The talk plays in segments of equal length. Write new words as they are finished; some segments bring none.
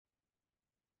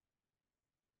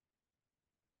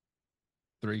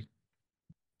Three,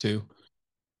 two.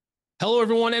 Hello,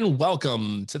 everyone, and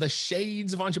welcome to the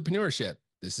Shades of Entrepreneurship.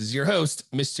 This is your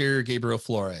host, Mr. Gabriel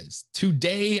Flores.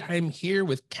 Today, I'm here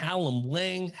with Callum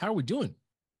Laing. How are we doing?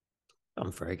 I'm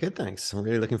very good, thanks. I'm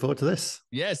really looking forward to this.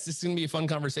 Yes, this is going to be a fun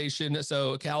conversation.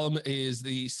 So Callum is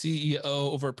the CEO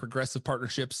over at Progressive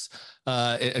Partnerships,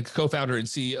 a co-founder and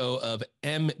CEO of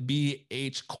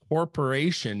MBH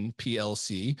Corporation,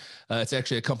 PLC. It's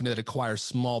actually a company that acquires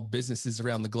small businesses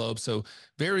around the globe. So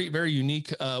very, very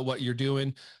unique what you're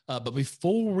doing. But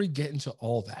before we get into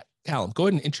all that, Callum, go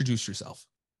ahead and introduce yourself.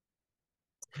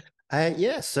 I've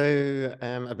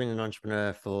been an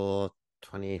entrepreneur for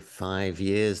 25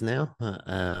 years now.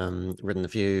 Written a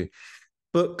few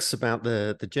books about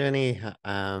the journey,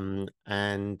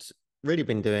 and really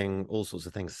been doing all sorts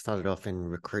of things. Started off in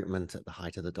recruitment at the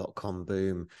height of the dot-com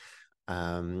boom.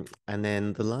 And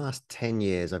then the last 10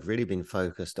 years, I've really been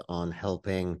focused on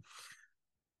helping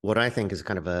what I think is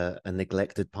kind of a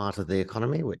neglected part of the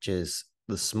economy, which is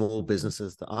the small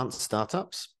businesses that aren't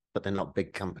startups, but they're not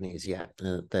big companies yet.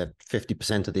 They're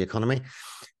 50% of the economy.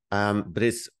 But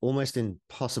it's almost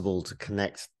impossible to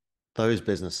connect those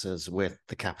businesses with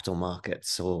the capital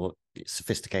markets or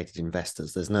sophisticated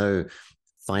investors. There's no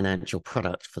financial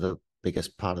product for the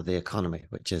biggest part of the economy,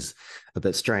 which is a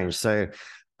bit strange.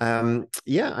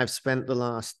 I've spent the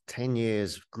last 10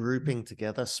 years grouping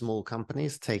together small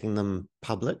companies, taking them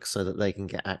public so that they can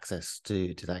get access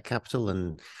to that capital,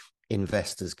 and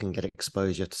investors can get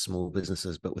exposure to small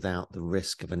businesses, but without the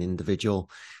risk of an individual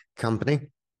company.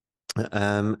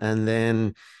 And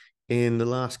then in the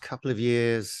last couple of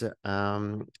years,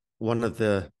 one of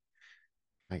the,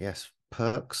 I guess,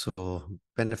 perks or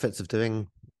benefits of doing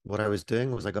what I was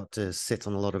doing was I got to sit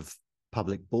on a lot of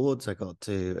public boards. I got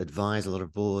to advise a lot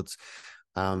of boards.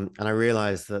 And I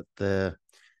realized that the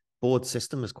board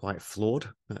system is quite flawed,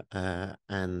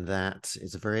 and that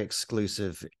it's a very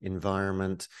exclusive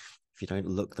environment. If you don't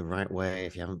look the right way,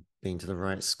 if you haven't been to the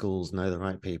right schools, know the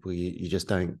right people, you just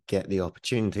don't get the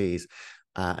opportunities.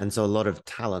 And so a lot of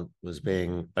talent was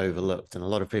being overlooked, and a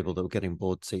lot of people that were getting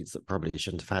board seats that probably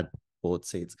shouldn't have had board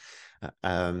seats.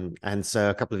 And so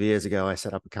a couple of years ago, I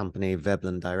set up a company,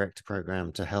 Veblen Director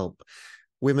Program, to help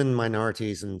women,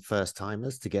 minorities, and first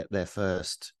timers to get their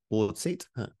first board seat.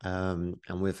 And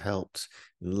we've helped,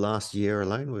 in the last year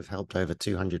alone, we've helped over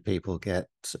 200 people get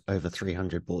over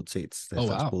 300 board seats, their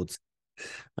first board seat.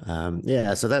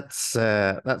 So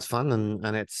that's fun,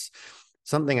 and it's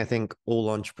something I think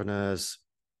all entrepreneurs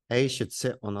should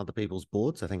sit on other people's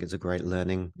boards. I think it's a great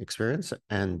learning experience,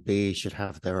 and B, should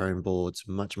have their own boards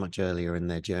much earlier in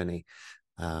their journey.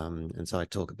 And so I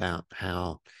talk about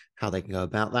how they can go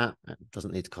about that. It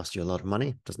doesn't need to cost you a lot of money.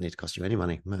 It doesn't need to cost you any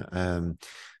money,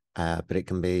 but it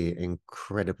can be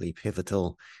incredibly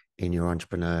pivotal in your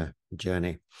entrepreneur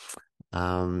journey.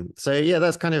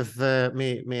 That's kind of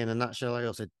me in a nutshell. I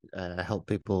also help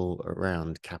people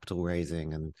around capital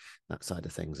raising and that side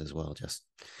of things as well, just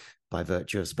by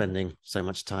virtue of spending so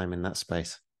much time in that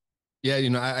space. Yeah,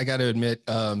 I got to admit,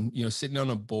 sitting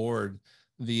on a board,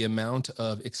 the amount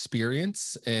of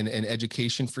experience and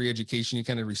education, free education you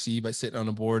kind of receive by sitting on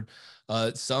a board.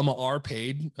 Some are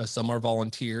paid, some are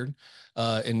volunteered,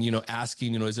 and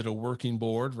asking, is it a working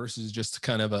board versus just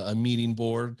kind of a meeting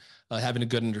board, having a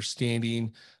good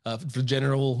understanding. For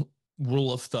general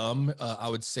rule of thumb, I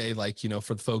would say,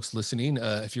 for the folks listening,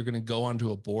 if you're going to go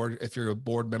onto a board, if you're a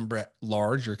board member at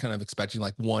large, you're kind of expecting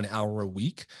like 1 hour a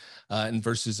week, and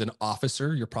versus an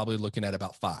officer, you're probably looking at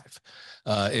about 5.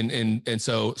 And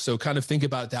so kind of think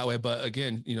about it that way. But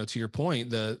again, to your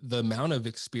point, the amount of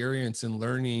experience and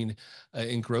learning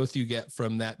and growth you get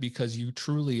from that, because you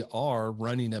truly are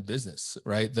running a business,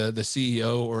 right? The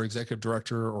CEO or executive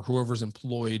director or whoever's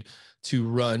employed to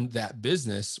run that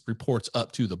business reports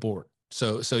up to the board.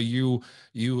 So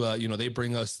they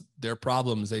bring us their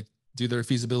problems, they do their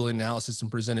feasibility analysis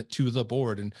and present it to the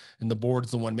board, and the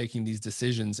board's the one making these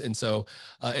decisions. And so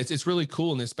it's really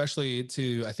cool, and especially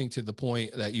to the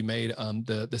point that you made,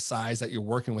 the size that you're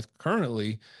working with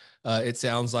currently, it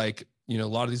sounds like a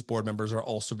lot of these board members are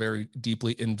also very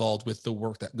deeply involved with the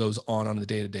work that goes on a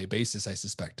day-to-day basis, I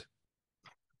suspect.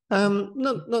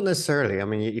 Not necessarily. I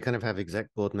mean, you kind of have exec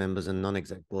board members and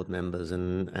non-exec board members,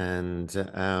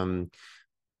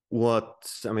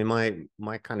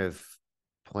 my kind of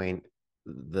point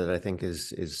that I think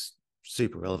is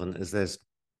super relevant is there's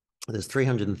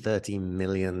 330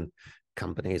 million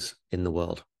companies in the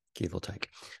world, give or take,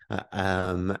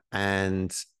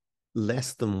 and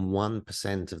less than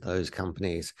 1% of those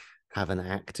companies have an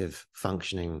active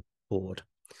functioning board.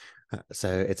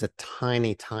 So it's a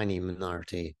tiny, tiny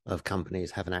minority of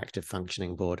companies have an active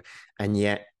functioning board. And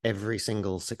yet every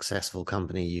single successful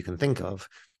company you can think of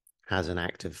has an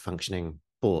active functioning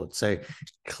board. So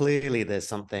clearly there's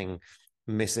something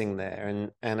missing there.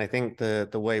 And I think the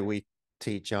way we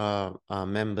teach our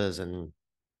members, and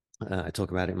I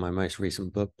talk about it in my most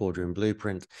recent book, Boardroom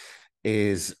Blueprint,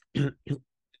 is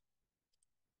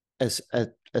as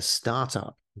a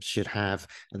startup should have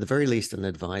at the very least an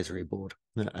advisory board.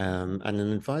 And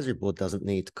an advisory board doesn't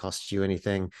need to cost you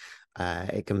anything.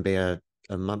 It can be a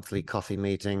monthly coffee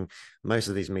meeting. Most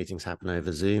of these meetings happen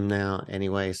over Zoom now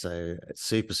anyway, so it's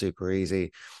super, super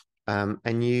easy.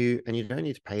 And you don't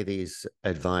need to pay these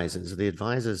advisors. The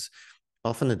advisors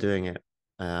often are doing it.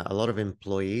 A lot of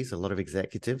employees, a lot of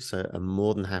executives are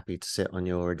more than happy to sit on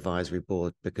your advisory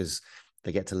board because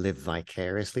they get to live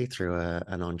vicariously through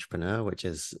an entrepreneur, which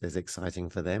is exciting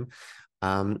for them.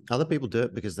 Other people do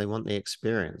it because they want the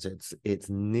experience. It's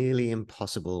nearly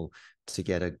impossible to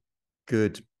get a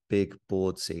good big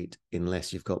board seat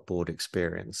unless you've got board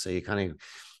experience. So you kind of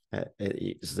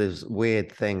it's this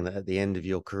weird thing that at the end of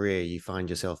your career you find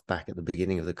yourself back at the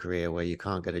beginning of the career where you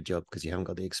can't get a job because you haven't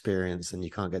got the experience, and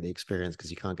you can't get the experience because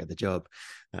you can't get the job.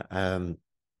 And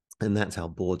that's how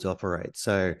boards operate.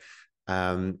 So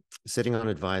sitting on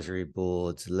advisory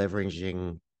boards,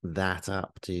 leveraging that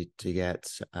up to get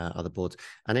other boards,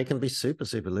 and it can be super,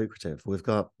 super lucrative. We've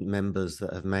got members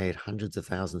that have made hundreds of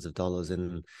thousands of dollars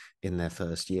in their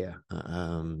first year.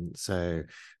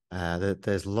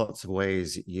 There's lots of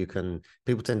ways you can.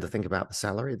 People tend to think about the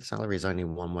salary. The salary is only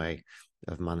one way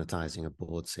of monetizing a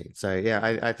board seat. So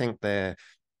yeah, I think they're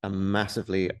a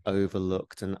massively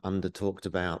overlooked and under talked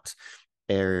about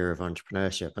area of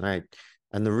entrepreneurship,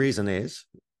 and the reason is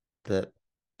that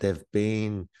they've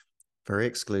been very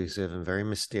exclusive and very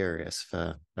mysterious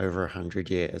for over 100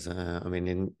 years. I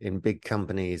mean, in big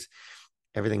companies,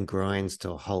 everything grinds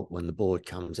to a halt when the board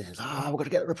comes in. We've got to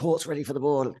get the reports ready for the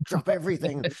board, drop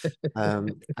everything.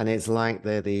 And it's like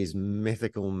they're these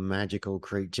mythical, magical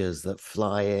creatures that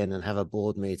fly in and have a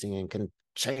board meeting and can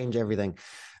change everything.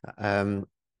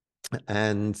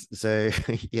 And so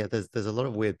yeah, there's a lot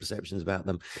of weird perceptions about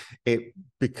them.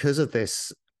 Because of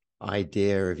this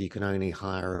idea of you can only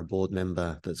hire a board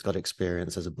member that's got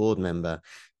experience as a board member,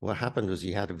 what happened was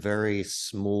you had a very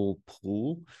small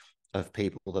pool of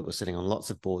people that were sitting on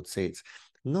lots of board seats,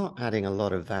 not adding a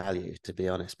lot of value, to be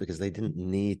honest, because they didn't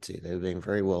need to. They were being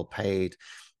very well paid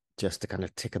just to kind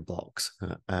of tick a box.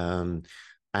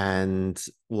 And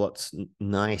what's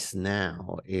nice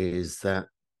now is that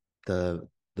the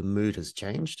mood has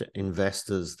changed.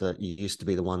 Investors that used to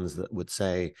be the ones that would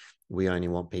say, we only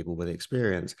want people with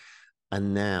experience,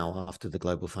 and now, after the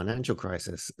global financial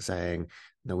crisis, saying,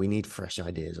 no, we need fresh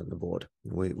ideas on the board.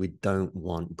 We don't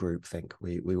want groupthink.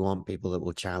 We want people that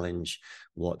will challenge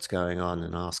what's going on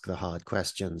and ask the hard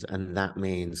questions. And that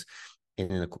means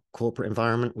in a corporate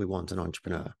environment, we want an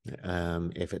entrepreneur.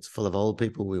 If it's full of old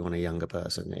people, we want a younger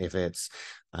person. If it's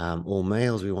all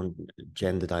males, we want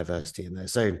gender diversity in there.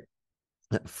 So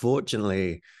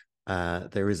fortunately,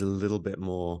 there is a little bit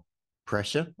more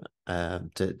pressure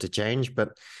to change,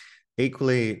 but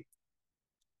equally,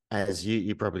 as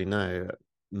you probably know,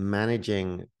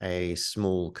 managing a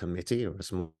small committee or a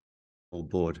small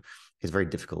board is a very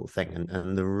difficult thing.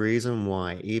 And the reason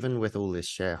why, even with all this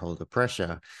shareholder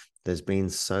pressure, there's been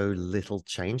so little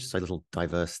change, so little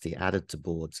diversity added to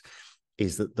boards,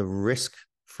 is that the risk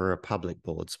for a public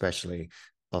board, especially,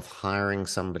 of hiring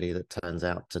somebody that turns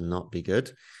out to not be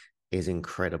good is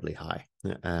incredibly high.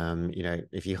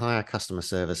 If you hire customer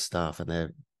service staff and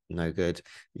they're no good,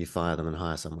 you fire them and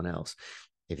hire someone else.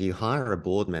 If you hire a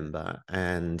board member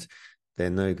and they're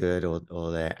no good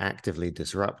or they're actively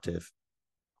disruptive,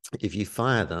 if you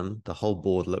fire them, the whole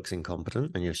board looks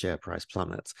incompetent and your share price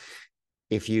plummets.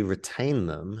 If you retain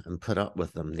them and put up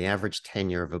with them, the average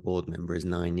tenure of a board member is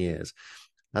 9 years.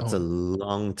 That's a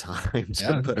long time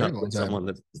to put up with someone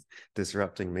that's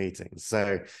disrupting meetings.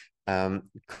 So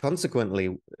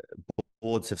consequently,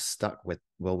 boards have stuck with,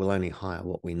 well, we'll only hire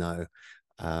what we know.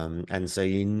 And so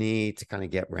you need to kind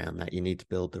of get around that. You need to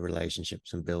build the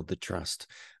relationships and build the trust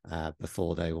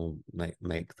before they will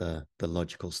make the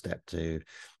logical step to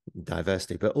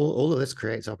diversity. But all of this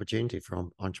creates opportunity for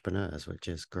entrepreneurs, which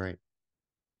is great.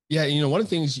 Yeah, one of the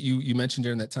things you mentioned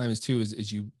during that time is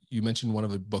you mentioned one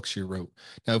of the books you wrote.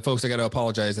 Now, folks, I got to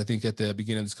apologize. I think at the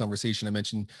beginning of this conversation, I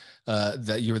mentioned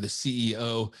that you were the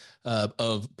CEO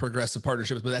of Progressive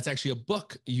Partnerships, but that's actually a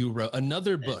book you wrote,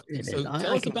 another book. So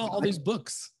tell us about all these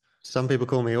books. Some people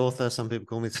call me author, some people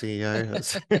call me CEO.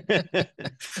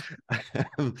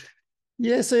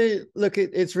 Yeah, so look,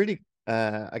 it's really,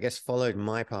 I guess, followed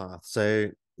my path. So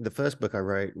the first book I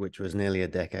wrote, which was nearly a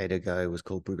decade ago, was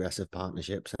called Progressive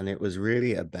Partnerships. And it was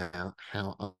really about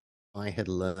how I had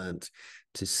learned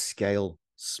to scale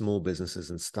small businesses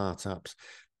and startups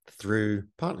through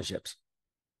partnerships.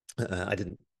 I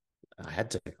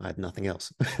had to. I had nothing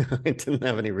else. I didn't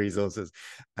have any resources.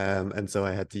 And so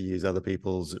I had to use other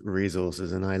people's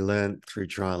resources. And I learned through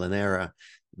trial and error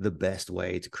the best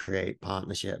way to create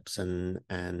partnerships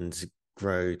and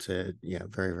grow to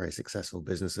very, very successful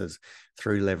businesses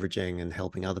through leveraging and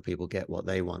helping other people get what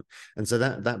they want. And so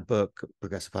that book,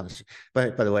 Progressive Partnership, by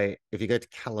the way, if you go to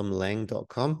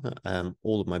callumlaing.com,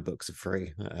 all of my books are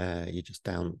free. You just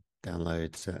download,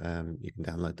 you can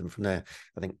download them from there.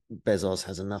 I think Bezos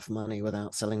has enough money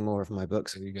without selling more of my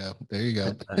books. There you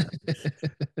go.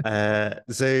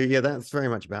 So yeah, that's very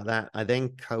much about that. I then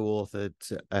co-authored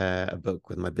a book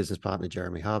with my business partner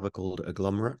Jeremy Harbour called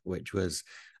Agglomerate, which was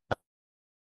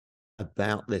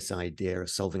about this idea of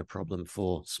solving a problem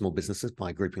for small businesses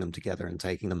by grouping them together and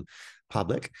taking them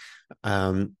public.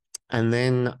 And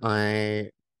then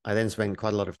I then spent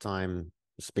quite a lot of time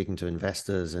speaking to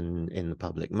investors and in the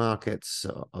public markets,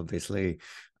 obviously.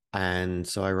 And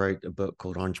so I wrote a book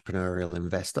called Entrepreneurial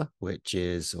Investor, or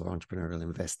Entrepreneurial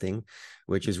Investing,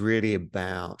 which is really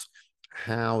about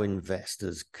how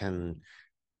investors can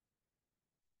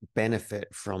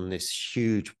benefit from this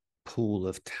huge pool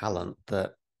of talent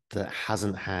that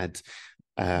hasn't had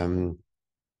an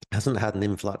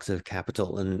influx of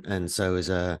capital, and so is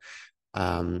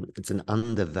it's an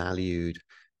undervalued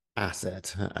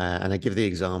asset. And I give the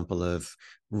example of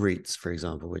REITs, for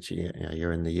example, which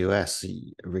you're in the US.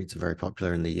 REITs are very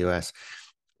popular in the US.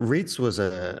 REITs was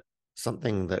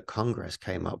something that Congress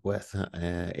came up with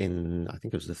in, I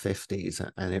think it was the 50s.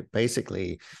 And it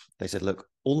basically, they said, look,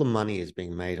 all the money is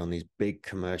being made on these big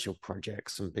commercial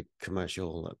projects and big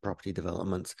commercial property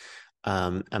developments.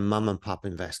 And mum and pop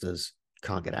investors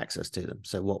can't get access to them.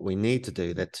 So what we need to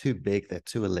do, they're too big, they're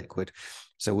too illiquid.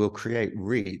 So we'll create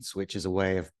REITs, which is a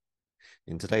way of,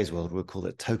 in today's world, we'll call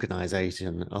it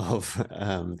tokenization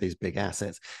of these big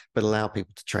assets, but allow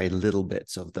people to trade little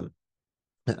bits of them.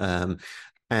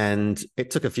 And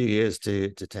it took a few years to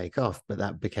take off, but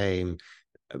that became,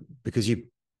 because you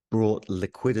brought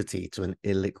liquidity to an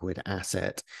illiquid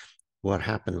asset, what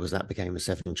happened was that became a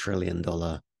 $7 trillion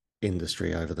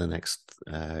industry over the next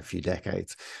few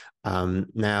decades.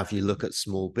 Now, if you look at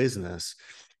small business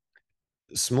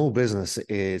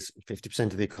is 50%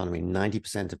 of the economy,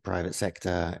 90% of private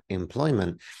sector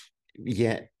employment.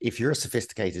 Yet, if you're a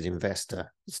sophisticated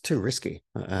investor, it's too risky.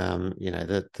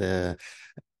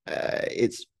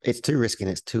 It's too risky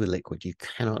and it's too illiquid. You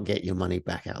cannot get your money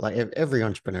back out. Like every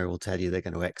entrepreneur will tell you they're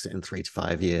going to exit in 3 to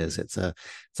 5 years. It's a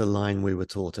line we were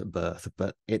taught at birth,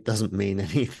 but it doesn't mean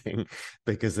anything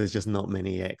because there's just not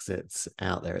many exits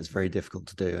out there. It's very difficult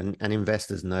to do, and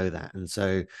investors know that, and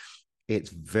so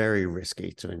it's very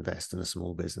risky to invest in a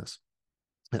small business.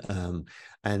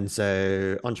 And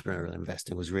so entrepreneurial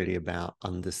investing was really about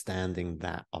understanding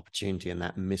that opportunity and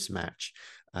that mismatch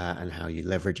and how you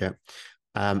leverage it.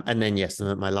 And then, yes,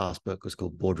 my last book was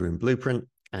called Boardroom Blueprint,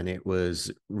 and it was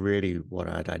really what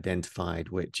I'd identified,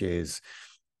 which is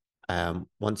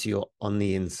once you're on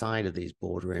the inside of these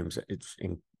boardrooms,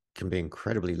 can be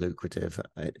incredibly lucrative,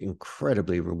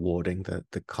 incredibly rewarding.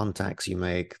 The contacts you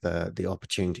make, the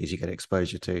opportunities you get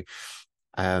exposure to,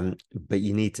 but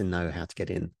you need to know how to get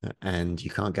in, and you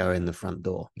can't go in the front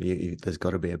door. There's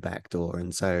got to be a back door,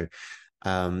 and so.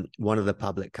 One of the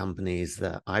public companies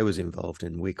that I was involved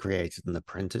in, we created an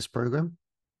apprentice program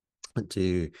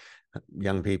to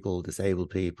young people, disabled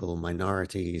people,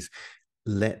 minorities,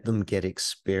 let them get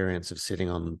experience of sitting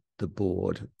on the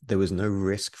board. There was no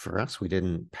risk for us. We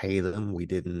didn't pay them. We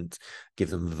didn't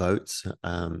give them votes,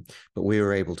 but we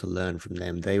were able to learn from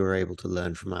them. They were able to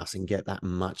learn from us and get that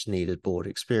much needed board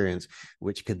experience,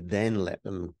 which could then let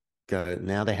them go.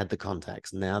 Now they had the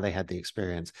contacts, now they had the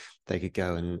experience, they could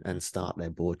go and start their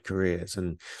board careers.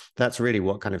 And that's really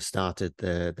what kind of started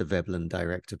the Veblen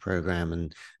Director Program,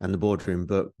 and the Boardroom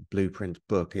Blueprint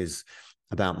book is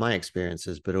about my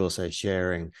experiences, but also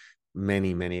sharing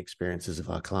many experiences of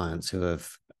our clients who have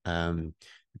gone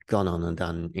on and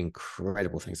done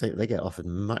incredible things. They get offered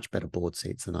much better board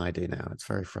seats than I do now. It's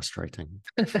very frustrating.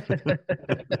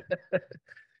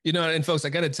 And folks, I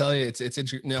got to tell you, it's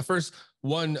interesting. Now, first,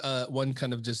 one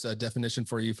kind of just a definition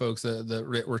for you folks.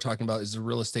 The we're talking about is the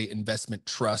real estate investment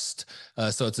trust.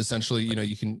 So it's essentially,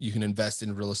 you can invest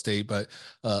in real estate, but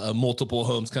multiple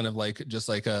homes, kind of like just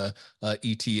like a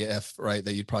ETF, right?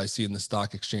 That you'd probably see in the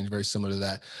stock exchange, very similar to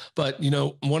that. But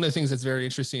one of the things that's very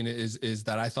interesting is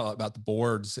that I thought about the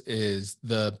boards is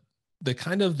the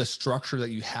kind of the structure that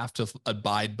you have to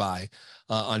abide by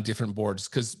on different boards,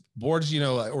 because boards,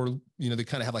 or they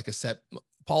kind of have like a set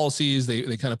policies.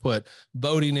 They kind of put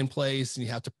voting in place, and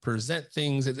you have to present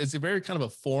things. It's a very kind of a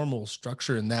formal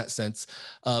structure in that sense.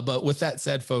 But with that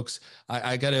said, folks,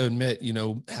 I got to admit,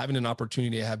 having an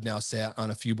opportunity to have now sat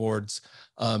on a few boards,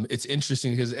 it's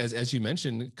interesting because as you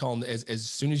mentioned, Colin, as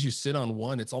soon as you sit on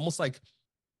one, it's almost like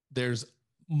there's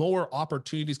more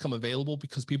opportunities come available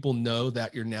because people know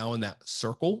that you're now in that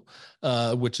circle,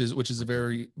 which is a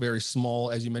very, very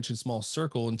small, as you mentioned, small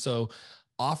circle. And so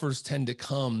offers tend to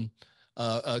come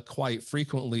quite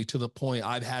frequently, to the point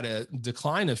I've had to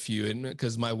decline a few, and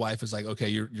because my wife is like, okay,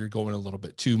 you're going a little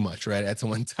bit too much, right, at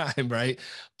one time, right?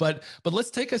 But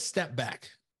let's take a step back.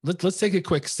 Let's take a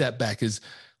quick step back.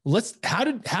 How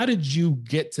did you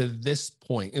get to this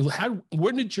point?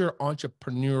 Where did your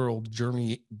entrepreneurial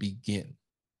journey begin?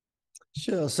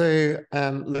 Sure. So,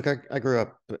 look, I grew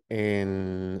up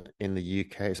in the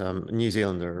UK. So I'm a New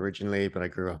Zealander originally, but I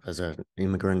grew up as an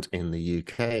immigrant in the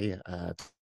UK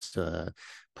to a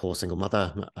poor single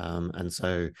mother, and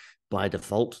so by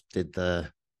default did the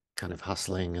kind of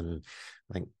hustling, and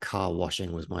I think car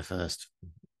washing was my first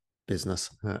business,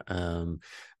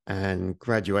 and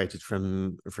graduated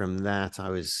from that.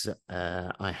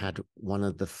 I had one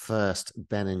of the first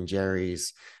Ben and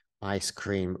Jerry's ice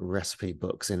cream recipe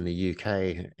books in the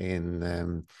UK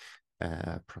in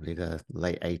probably the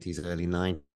late 80s, early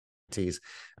 90s.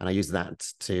 And I used that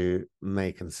to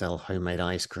make and sell homemade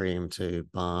ice cream to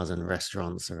bars and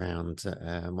restaurants around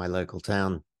my local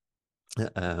town.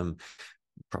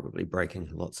 Probably breaking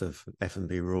lots of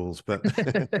F&B rules, but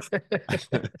that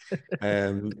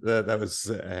was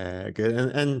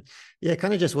good. And yeah,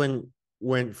 kind of just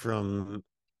went from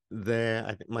there.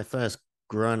 I think my first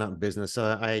grown-up business. So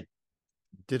I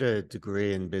did a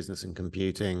degree in business and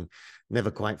computing,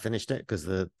 never quite finished it because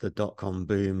the dot-com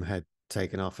boom had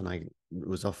taken off, and I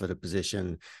was offered a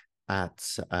position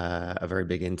at a very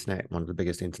big one of the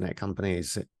biggest internet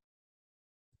companies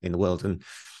in the world. And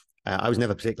I was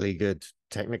never particularly good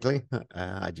technically.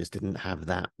 I just didn't have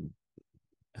that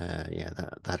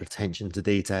attention to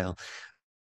detail.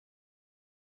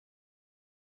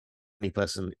 Any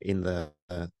person in the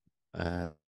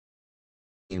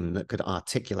that could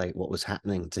articulate what was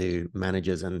happening to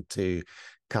managers and to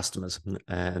customers,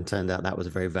 and turned out that was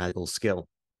a very valuable skill.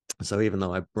 So even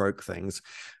though I broke things,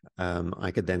 I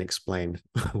could then explain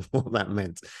what that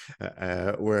meant,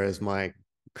 whereas my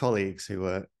colleagues, who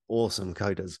were awesome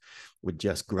coders, would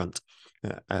just grunt.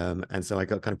 And so I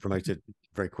got kind of promoted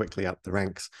very quickly up the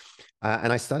ranks,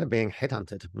 and I started being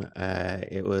headhunted.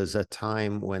 It was a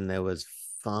time when there was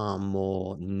far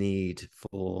more need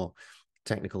for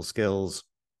technical skills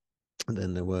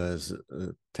than there was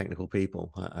technical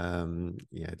people.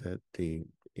 The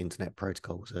internet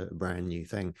protocol was a brand new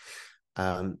thing.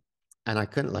 And I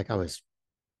couldn't, I was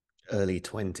early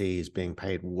 20s, being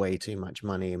paid way too much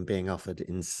money and being offered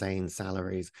insane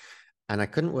salaries. And I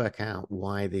couldn't work out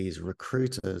why these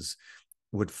recruiters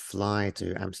would fly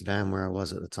to Amsterdam, where I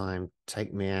was at the time,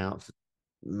 take me out for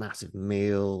massive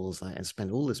meals, and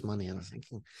spend all this money. And I was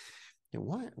thinking,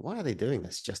 why are they doing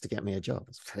this just to get me a job?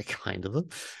 It's very kind of them.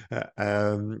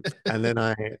 And then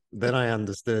I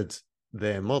understood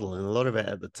their model, and a lot of it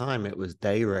at the time, it was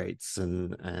day rates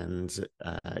and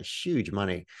huge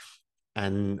money.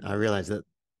 And I realized that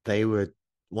they were,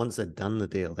 once they'd done the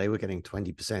deal, they were getting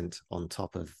 20% on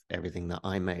top of everything that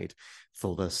I made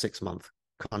for the 6-month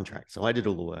contract. So I did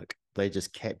all the work. They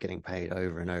just kept getting paid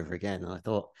over and over again. And I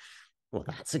thought, well,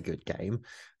 that's a good game.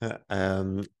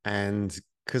 And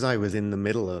because I was in the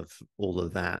middle of all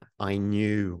of that, I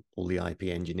knew all the IP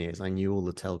engineers. I knew all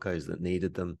the telcos that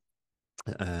needed them.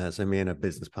 So me and a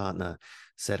business partner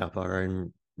set up our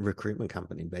own recruitment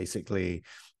company, basically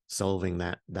solving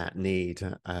that need.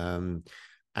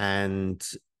 And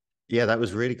yeah, that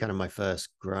was really kind of my first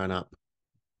grown-up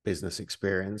business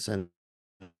experience. And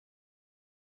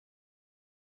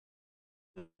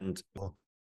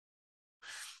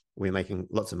we're making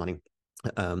lots of money.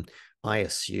 I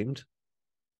assumed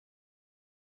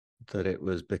that it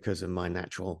was because of my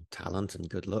natural talent and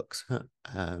good looks.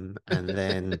 And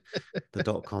then the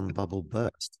dot-com bubble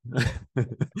burst.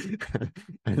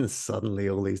 And suddenly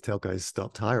all these telcos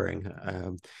stopped hiring.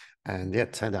 And yeah,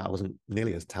 it turned out I wasn't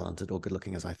nearly as talented or good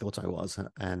looking as I thought I was.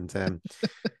 And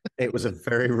it was a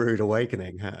very rude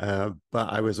awakening.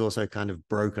 But I was also kind of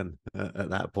broken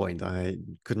at that point. I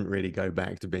couldn't really go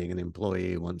back to being an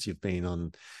employee once you've been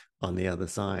on the other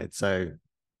side. So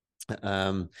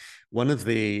one of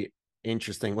the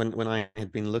interesting, when I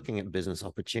had been looking at business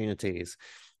opportunities,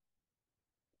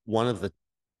 one of the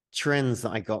trends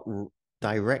that I got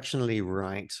directionally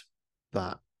right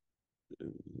but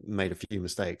made a few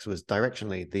mistakes, was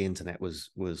directionally the internet was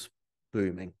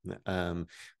booming.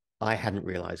 I hadn't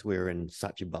realized we were in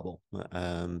such a bubble,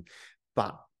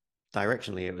 but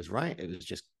directionally it was right. It was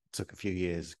just took a few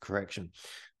years correction.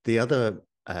 The other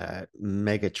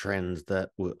mega trend that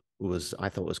was I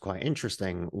thought was quite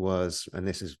interesting was, and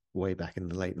this is way back in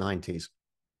the late 90s,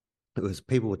 it was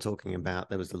people were talking about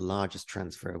there was the largest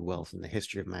transfer of wealth in the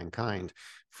history of mankind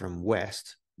from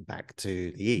West back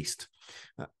to the East.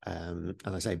 And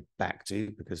I say back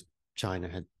to because China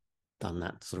had done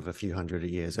that sort of a few hundred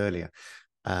years earlier.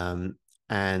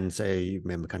 And so you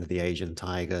remember kind of the Asian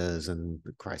tigers and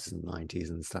the crisis in the 90s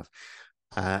and stuff.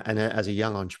 And as a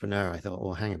young entrepreneur, I thought,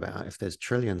 well, hang about, if there's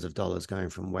trillions of dollars going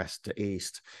from West to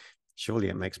East, surely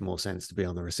it makes more sense to be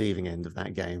on the receiving end of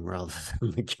that game rather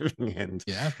than the giving end.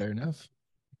 Yeah, fair enough.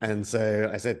 And so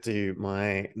I said to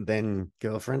my then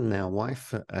girlfriend, now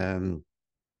wife,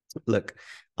 look,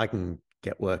 I can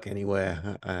get work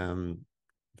anywhere.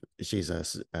 She's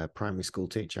a primary school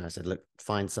teacher. I said, look,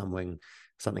 find something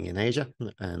in Asia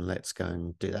and let's go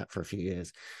and do that for a few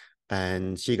years.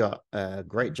 And she got a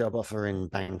great job offer in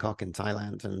Bangkok in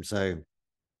Thailand. And so,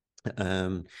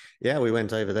 yeah, we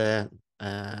went over there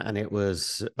and that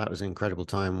was an incredible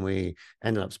time. We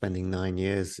ended up spending 9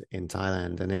 years in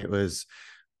Thailand, and it was,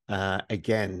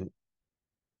 again,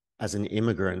 as an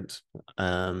immigrant,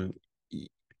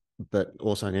 but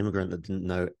also an immigrant that didn't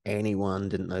know anyone,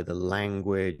 didn't know the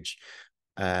language.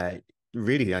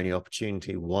 Really, the only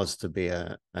opportunity was to be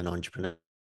an entrepreneur,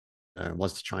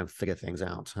 was to try and figure things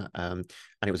out. And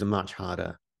it was a much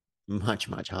harder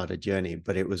journey,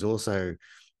 but it was also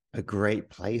a great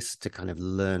place to kind of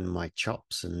learn my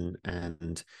chops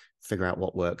and figure out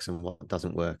what works and what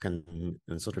doesn't work. And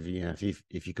sort of, you know,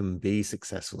 if you can be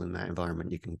successful in that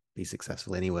environment, you can be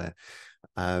successful anywhere.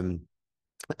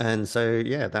 And so,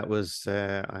 yeah, that was,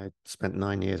 I spent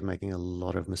 9 years making a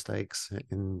lot of mistakes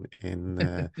in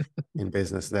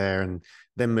business there, and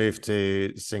then moved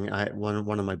to sing.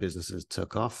 One of my businesses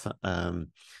took off,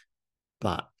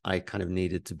 but I kind of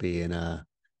needed to be in a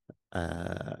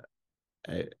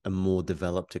more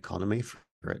developed economy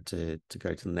for it to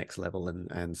go to the next level.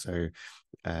 And so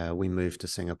we moved to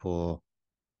Singapore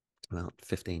about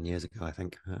 15 years ago, I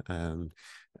think.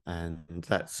 And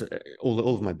that's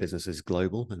all of my business is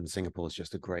global, and Singapore is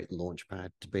just a great launch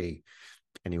pad to be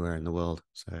anywhere in the world.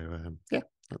 So yeah,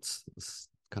 that's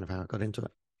kind of how I got into it.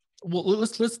 Well,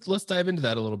 let's dive into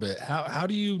that a little bit. How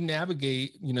do you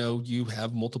navigate? You know, you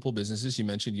have multiple businesses. You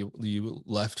mentioned you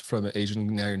left from Asian,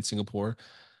 now you're in Singapore.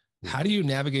 How do you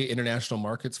navigate international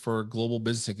markets for global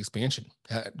business expansion?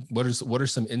 What are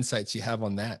some insights you have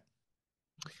on that?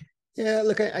 Yeah,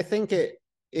 look, I think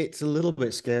it's a little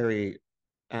bit scary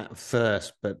at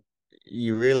first, but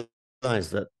you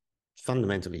realize that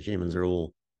fundamentally humans are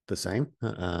all the same.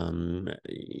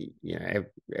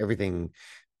 Everything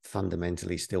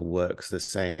fundamentally still works the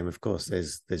same. Of course,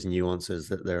 there's nuances,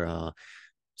 that there are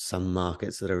some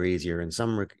markets that are easier in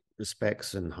some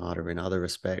respects and harder in other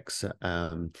respects.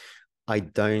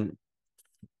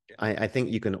 I think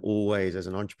you can always, as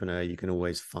an entrepreneur, you can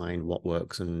always find what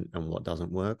works and what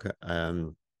doesn't work.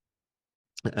 And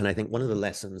I think one of the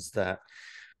lessons that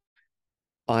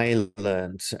I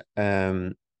learned,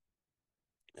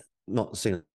 not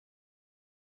soon,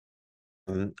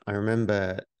 I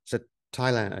remember, so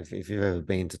Thailand, if you've ever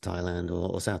been to Thailand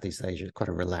or Southeast Asia, it's quite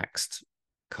a relaxed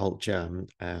culture.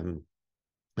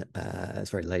 It's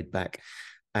very laid back.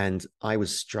 And I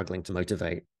was struggling to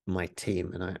motivate my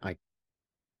team.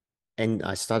 And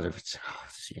I started, it's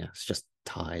just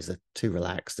Thais, they're too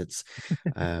relaxed. It's,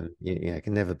 it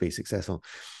can never be successful.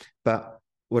 But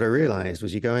what I realized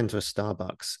was, you go into a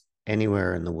Starbucks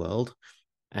anywhere in the world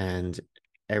and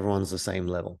everyone's the same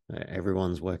level.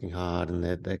 Everyone's working hard and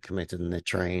they're committed and they're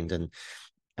trained.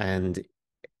 And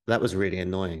that was really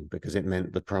annoying, because it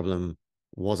meant the problem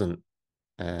wasn't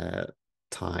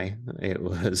Thai. It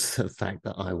was the fact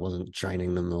that I wasn't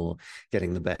training them or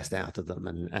getting the best out of them.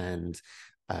 And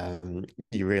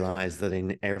you realize that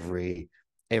in every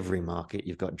market,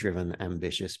 you've got driven,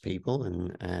 ambitious people,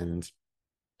 and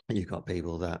you've got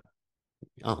people that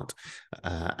aren't,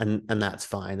 and that's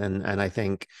fine. And I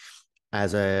think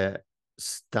as a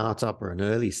startup or an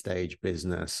early stage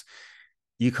business,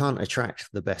 you can't attract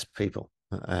the best people.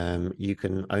 You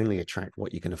can only attract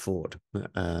what you can afford,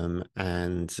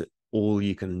 and all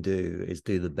you can do is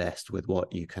do the best with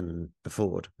what you can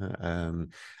afford.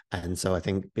 And so I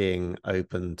think being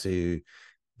open to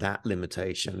that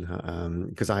limitation,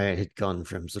 because I had gone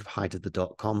from sort of height of the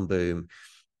 .com boom,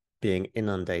 being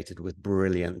inundated with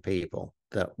brilliant people,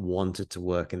 that wanted to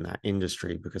work in that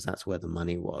industry because that's where the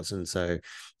money was. And so,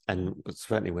 and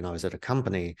certainly when I was at a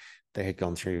company, they had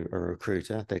gone through a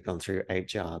recruiter, they'd gone through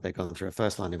HR, they'd gone through a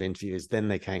first line of interviews, then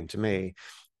they came to me,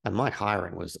 and my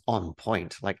hiring was on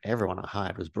point. Like everyone I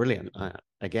hired was brilliant.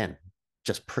 Again,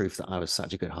 just proof that I was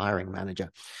such a good hiring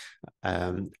manager.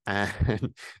 And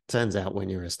turns out when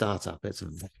you're a startup, it's a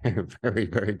very, very,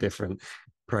 very different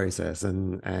process.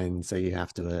 And so you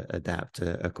have to adapt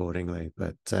accordingly.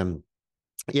 But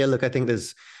yeah, look, I think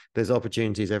there's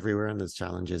opportunities everywhere and there's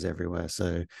challenges everywhere.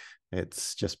 So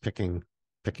it's just picking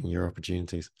your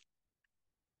opportunities.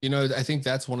 I think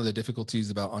that's one of the difficulties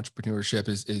about entrepreneurship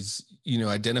is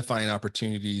identifying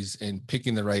opportunities and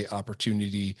picking the right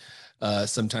opportunity.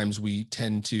 Sometimes we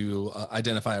tend to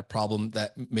identify a problem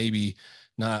that maybe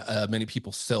not many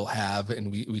people still have,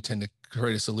 and we tend to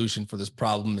create a solution for this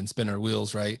problem and spin our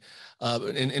wheels, right?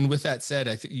 And with that said,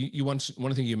 I think one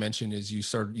thing you mentioned is you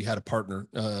had a partner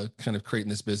kind of creating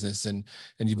this business, and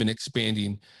you've been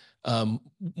expanding.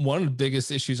 One of the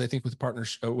biggest issues I think with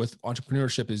with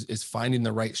entrepreneurship is finding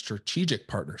the right strategic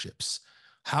partnerships.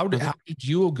 How did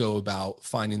you go about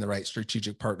finding the right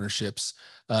strategic partnerships,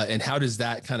 and how does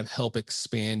that kind of help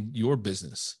expand your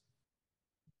business?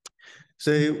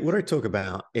 So what I talk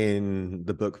about in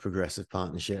the book Progressive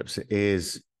Partnerships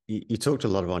is you talk to a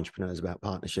lot of entrepreneurs about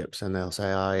partnerships, and they'll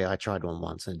say, I tried one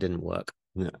once and it didn't work.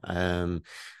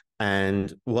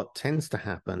 And what tends to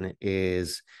happen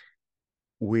is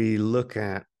we look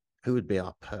at who would be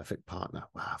our perfect partner.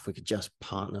 Wow, if we could just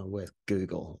partner with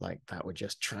Google, like that would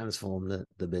just transform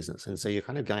the business. And so you're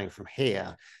kind of going from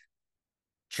here,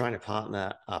 trying to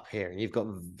partner up here, and you've got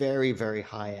very, very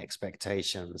high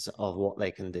expectations of what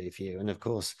they can do for you. And of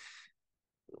course,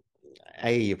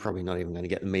 you're probably not even going to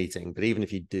get the meeting, but even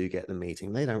if you do get the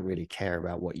meeting, they don't really care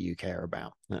about what you care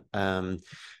about.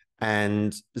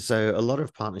 And so a lot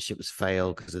of partnerships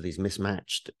fail because of these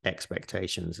mismatched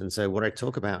expectations. And so what I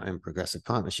talk about in progressive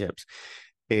partnerships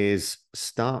is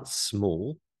start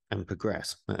small and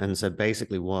progress. And so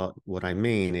basically what I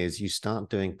mean is you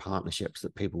start doing partnerships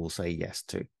that people will say yes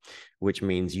to, which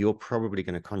means you're probably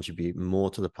going to contribute more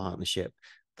to the partnership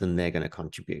than they're going to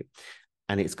contribute.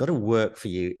 And it's got to work for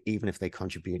you, even if they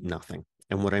contribute nothing.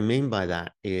 And what I mean by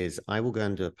that is I will go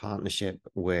into a partnership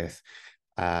with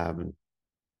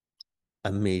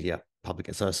a media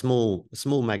public, so a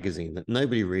small magazine that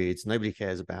nobody reads, nobody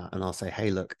cares about, and I'll say,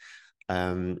 hey, look,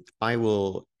 I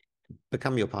will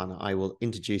become your partner. I will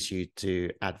introduce you to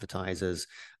advertisers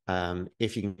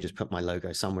if you can just put my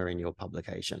logo somewhere in your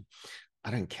publication.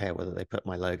 I don't care whether they put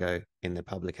my logo in their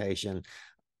publication.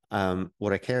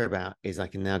 What I care about is I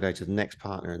can now go to the next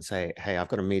partner and say, hey, I've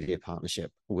got a media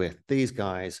partnership with these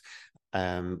guys.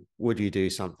 Would you do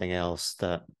something else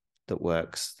that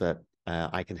works that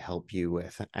I can help you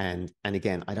with? And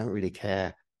again, I don't really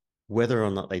care whether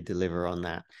or not they deliver on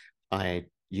that. I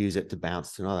use it to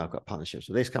bounce to another. I've got partnerships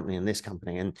with this company and this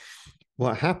company. And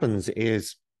what happens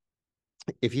is,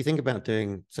 if you think about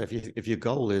doing, so if your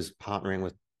goal is partnering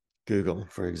with Google,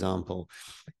 for example,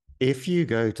 if you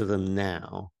go to them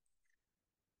now,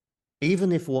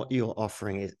 even if what you're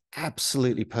offering is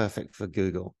absolutely perfect for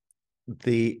Google,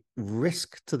 the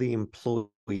risk to the employee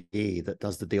that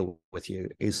does the deal with you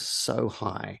is so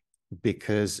high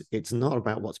because it's not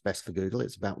about what's best for Google,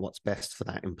 it's about what's best for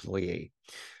that employee.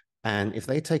 And if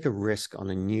they take a risk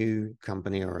on a new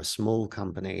company or a small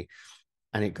company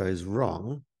and it goes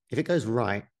wrong, if it goes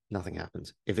right, nothing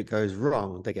happens. If it goes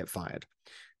wrong, they get fired.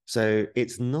 So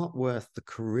it's not worth the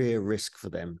career risk for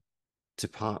them to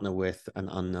partner with an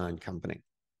unknown company.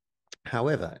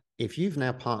 However, if you've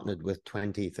now partnered with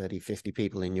 20, 30, 50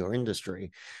 people in your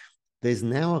industry, there's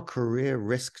now a career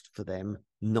risk for them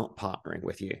not partnering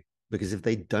with you. Because if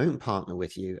they don't partner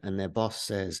with you and their boss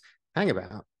says, hang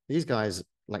about, these guys,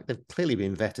 like they've clearly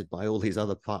been vetted by all these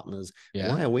other partners. Yeah.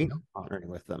 Why are we not partnering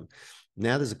with them?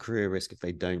 Now there's a career risk if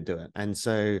they don't do it. And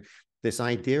so this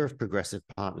idea of progressive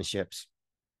partnerships,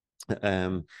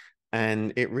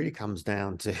 and it really comes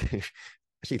down to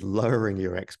actually lowering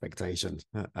your expectations.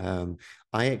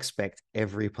 I expect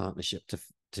every partnership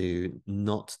to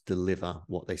not deliver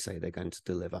what they say they're going to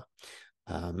deliver.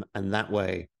 And that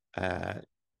way,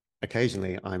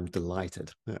 occasionally I'm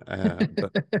delighted,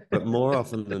 but more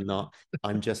often than not,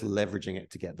 I'm just leveraging it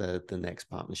to get the next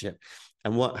partnership.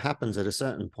 And what happens at a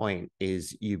certain point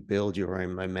is you build your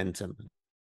own momentum,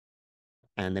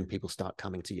 and then people start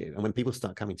coming to you. And when people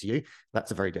start coming to you,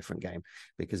 that's a very different game,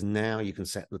 because now you can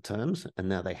set the terms and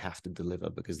now they have to deliver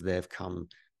because they've come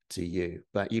to you.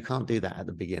 But you can't do that at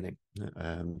the beginning.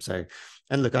 And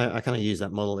look, I kind of use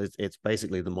that model. It's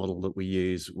basically the model that we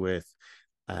use with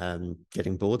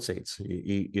getting board seats.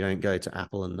 You don't go to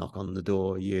Apple and knock on the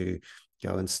door. You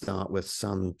go and start with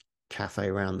some cafe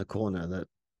around the corner that,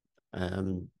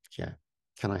 yeah,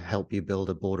 can I help you build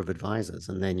a board of advisors?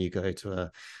 And then you go to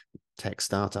a tech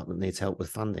startup that needs help with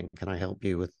funding. Can I help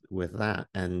you with that?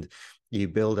 And you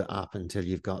build it up until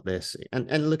you've got this.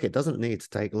 And look, it doesn't need to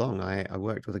take long. I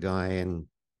worked with a guy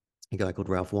called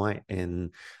Ralph White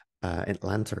in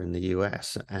Atlanta in the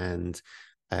US, and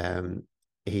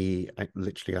he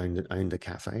literally owned a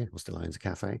cafe, or still owns a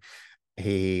cafe.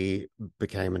 He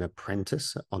became an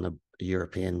apprentice on a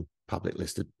European public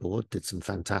listed board, did some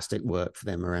fantastic work for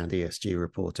them around ESG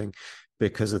reporting.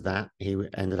 Because of that, he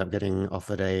ended up getting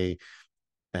offered a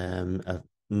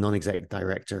non-executive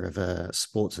director of a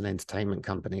sports and entertainment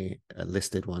company, a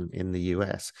listed one in the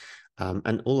US.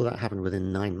 And all of that happened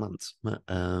within 9 months.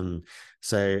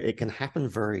 So it can happen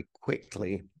very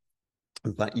quickly,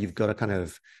 but you've got to kind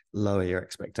of lower your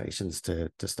expectations to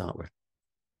start with.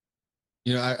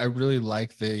 You know, I really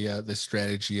like the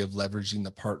strategy of leveraging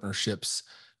the partnerships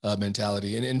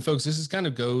mentality. And folks, this is kind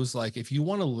of goes like, if you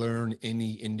want to learn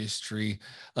any industry,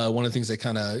 one of the things I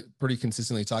kind of pretty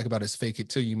consistently talk about is fake it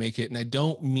till you make it. And I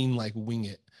don't mean like wing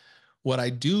it. What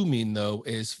I do mean, though,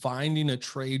 is finding a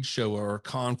trade show or a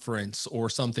conference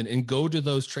or something and go to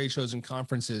those trade shows and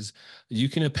conferences. You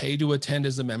can pay to attend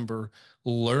as a member,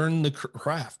 learn the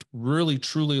craft, really,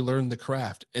 truly learn the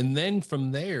craft. And then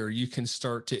from there, you can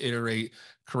start to iterate,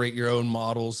 create your own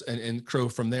models and grow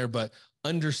from there. But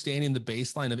understanding the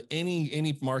baseline of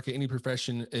any market, any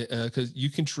profession, because you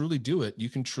can truly do it. You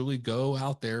can truly go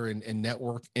out there and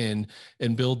network and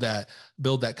build that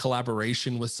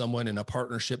collaboration with someone and a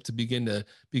partnership to begin to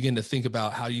think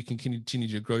about how you can continue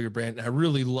to grow your brand. And I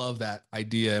really love that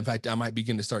idea. In fact, I might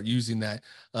begin to start using that,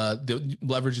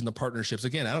 leveraging the partnerships.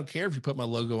 Again, I don't care if you put my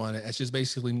logo on it. It's just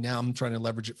basically now I'm trying to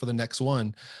leverage it for the next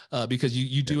one, because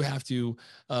you do have to,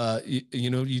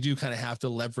 you do kind of have to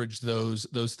leverage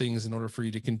those things in order for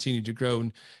you to continue to grow.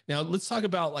 And now let's talk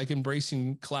about like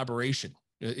embracing collaboration.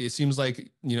 It seems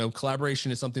like,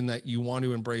 collaboration is something that you want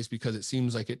to embrace because it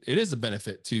seems like it is a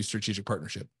benefit to strategic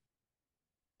partnership.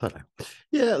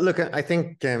 Yeah, look, I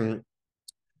think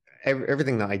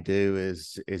everything that I do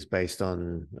is based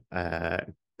on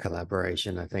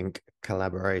collaboration. I think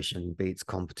collaboration beats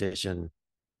competition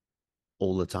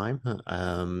all the time.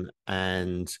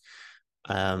 And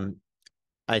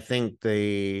I think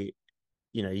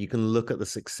you can look at the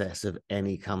success of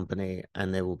any company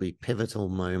and there will be pivotal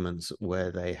moments where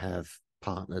they have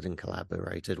partnered and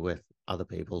collaborated with other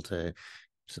people, to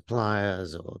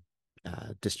suppliers or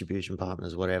distribution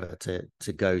partners, whatever,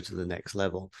 to go to the next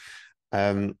level.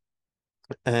 And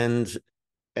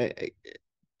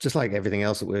just like everything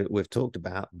else that we've talked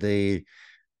about,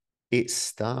 it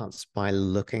starts by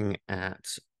looking at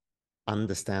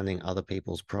understanding other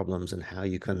people's problems and how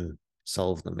you can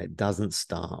solve them. It doesn't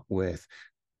start with,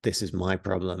 this is my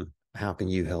problem, how can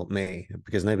you help me?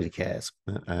 Because nobody cares.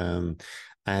 And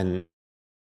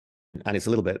it's a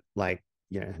little bit like,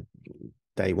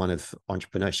 day one of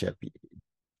entrepreneurship.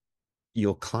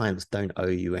 Your clients don't owe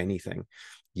you anything.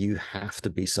 You have to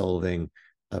be solving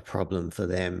a problem for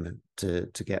them to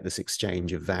get this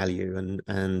exchange of value.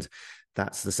 And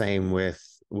that's the same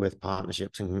with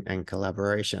partnerships and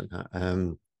collaboration.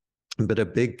 But a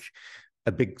big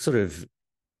sort of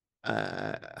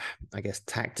I guess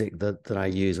tactic that I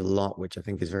use a lot, which I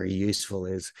think is very useful,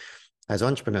 is as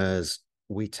entrepreneurs,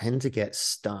 we tend to get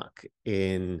stuck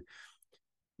in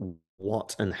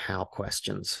what and how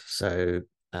questions. So,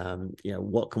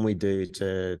 what can we do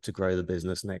to grow the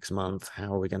business next month?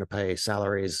 How are we going to pay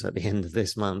salaries at the end of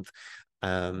this month?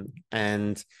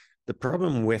 And the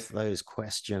problem with those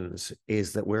questions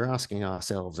is that we're asking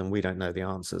ourselves and we don't know the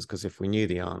answers, because if we knew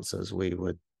the answers, we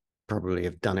would probably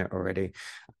have done it already.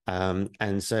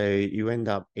 And so you end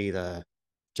up either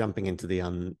jumping into the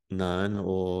unknown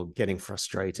or getting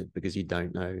frustrated because you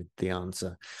don't know the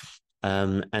answer.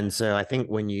 And so I think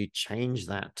when you change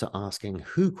that to asking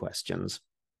who questions,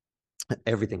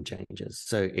 everything changes.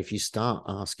 So if you start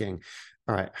asking,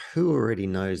 all right, who already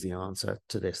knows the answer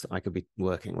to this that I could be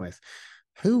working with?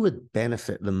 Who would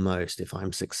benefit the most if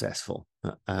I'm successful?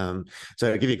 So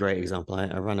I'll give you a great example. I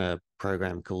run a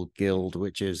program called Guild,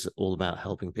 which is all about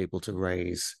helping people to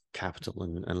raise capital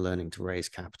and learning to raise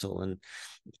capital.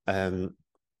 And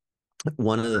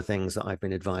one of the things that I've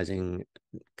been advising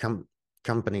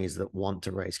companies that want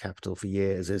to raise capital for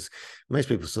years is, most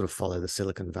people sort of follow the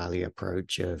Silicon Valley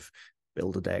approach of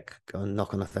build a deck, go and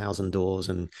knock on 1,000 doors,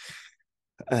 and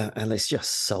it's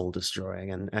just soul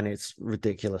destroying, and it's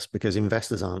ridiculous because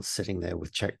investors aren't sitting there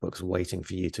with checkbooks waiting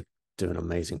for you do an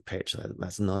amazing pitch.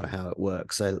 That's not how it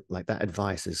works. So like that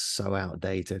advice is so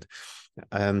outdated.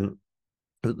 But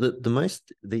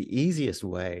the easiest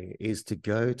way is to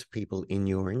go to people in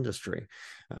your industry.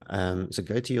 So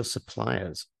go to your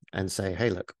suppliers and say, hey,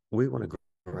 look, we want to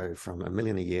grow from $1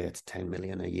 million a year to 10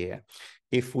 million a year.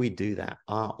 If we do that,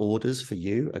 our orders for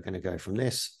you are going to go from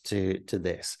this to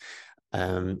this.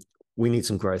 We need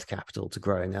some growth capital to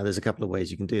grow. Now, there's a couple of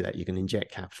ways you can do that. You can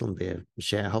inject capital and be a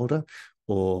shareholder,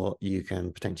 or you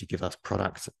can potentially give us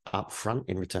product up front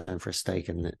in return for a stake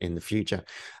in the future.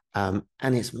 And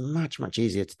it's much, much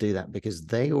easier to do that because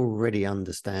they already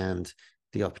understand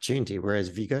the opportunity. Whereas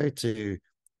if you go to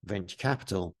venture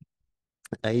capital,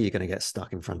 you're going to get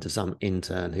stuck in front of some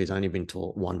intern who's only been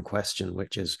taught one question,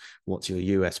 which is, what's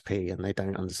your USP? And they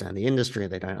don't understand the industry.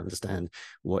 They don't understand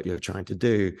what you're trying to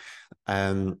do.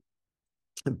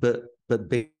 But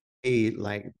be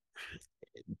like,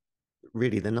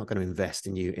 really, they're not going to invest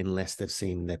in you unless they've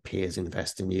seen their peers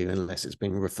invest in you, unless it's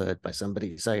been referred by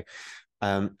somebody. So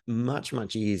much,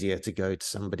 much easier to go to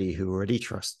somebody who already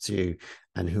trusts you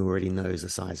and who already knows the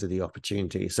size of the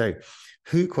opportunity. So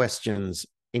who questions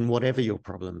in whatever your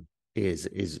problem is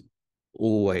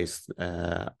always,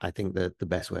 I think, the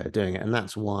best way of doing it. And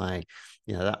that's why,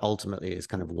 that ultimately is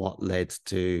kind of what led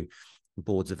to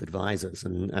boards of advisors.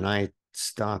 And I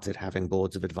started having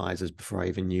boards of advisors before I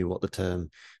even knew what the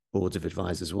term boards of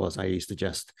advisors was. I used to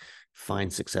just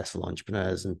find successful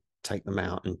entrepreneurs and take them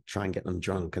out and try and get them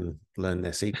drunk and learn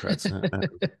their secrets.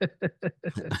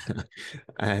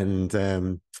 And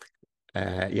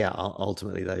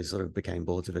ultimately those sort of became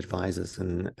boards of advisors.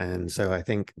 And so I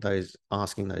think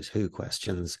asking those who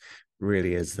questions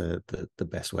really is the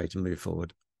best way to move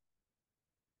forward.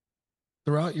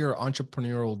 Throughout your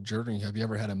entrepreneurial journey, have you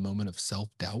ever had a moment of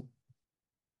self-doubt?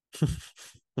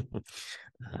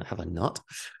 Have I not?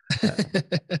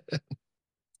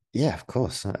 Yeah, of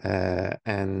course.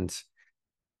 And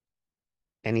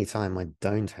anytime I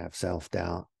don't have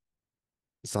self-doubt,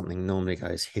 something normally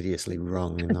goes hideously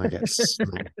wrong and I get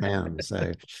smacked down.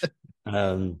 So,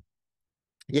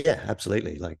 yeah,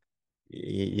 absolutely. Like,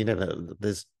 you never,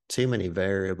 there's too many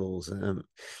variables.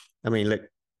 I mean, look,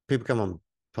 people come on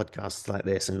podcasts like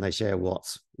this and they share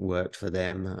what's worked for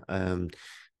them.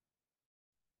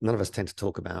 None of us tend to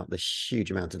talk about the huge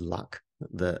amount of luck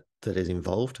that is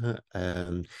involved.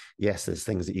 Yes, there's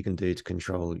things that you can do to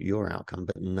control your outcome,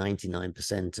 but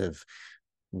 99% of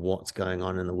what's going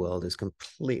on in the world is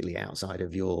completely outside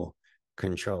of your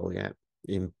control. Yeah,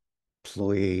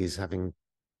 employees having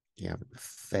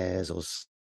affairs or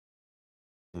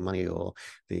money, or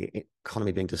the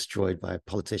economy being destroyed by a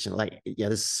politician. Like,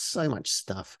 there's so much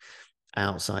stuff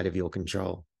outside of your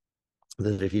control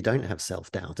that if you don't have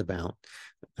self-doubt about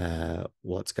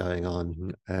what's going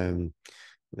on, then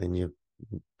you're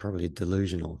probably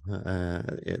delusional.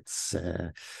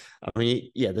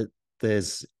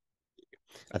 There's,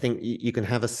 I think you can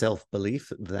have a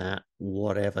self-belief that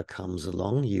whatever comes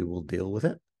along, you will deal with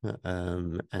it.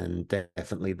 And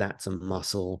definitely that's a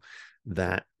muscle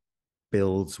that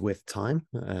builds with time.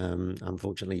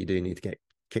 Unfortunately, you do need to get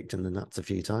kicked in the nuts a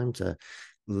few times to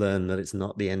learn that it's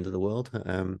not the end of the world.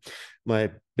 My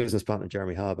business partner,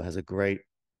 Jeremy Harbour, has a great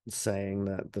saying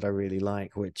that I really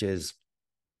like, which is,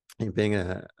 being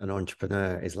an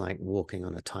entrepreneur is like walking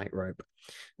on a tightrope.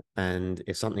 And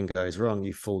if something goes wrong,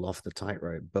 you fall off the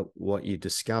tightrope. But what you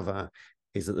discover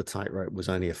is that the tightrope was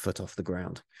only a foot off the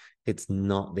ground. It's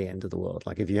not the end of the world.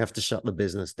 Like, if you have to shut the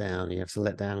business down, you have to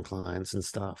let down clients and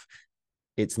stuff,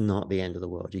 it's not the end of the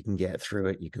world. You can get through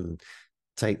it. You can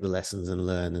take the lessons and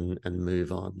learn and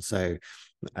move on. So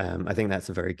I think that's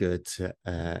a very good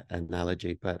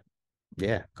analogy. But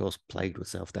yeah, of course, plagued with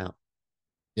self-doubt.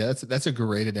 Yeah, that's a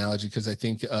great analogy, because I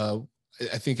think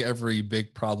every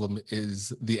big problem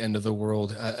is the end of the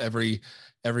world. Every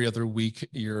other week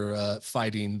you're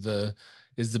fighting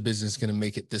is the business going to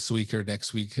make it this week or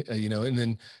next week? And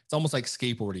then it's almost like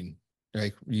skateboarding,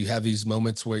 right? You have these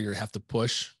moments where you have to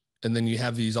push, and then you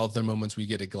have these other moments where you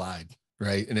get to glide,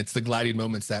 right? And it's the gliding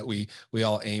moments that we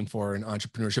all aim for in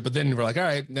entrepreneurship. But then we're like, all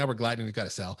right, now we're gliding, we've got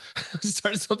to sell,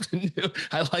 start something new.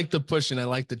 I like the push and I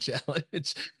like the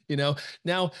challenge. Now,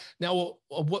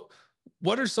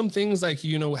 what are some things, like,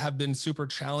 have been super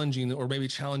challenging, or maybe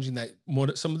challenging, that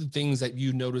some of the things that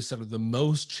you notice that are the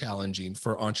most challenging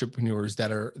for entrepreneurs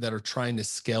that are trying to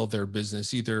scale their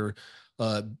business, either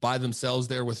by themselves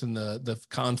there within the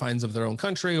confines of their own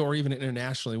country, or even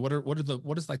internationally?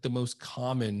 What is like the most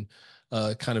common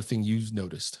kind of thing you've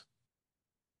noticed?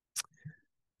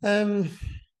 I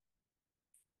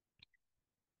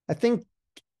think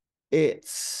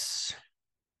it's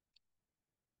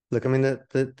Look, I mean,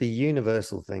 the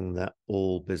universal thing that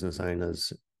all business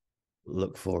owners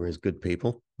look for is good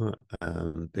people,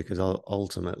 because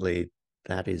ultimately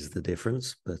that is the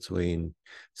difference between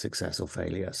success or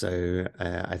failure. So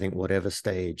I think whatever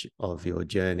stage of your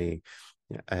journey,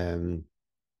 um,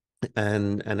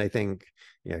 and I think,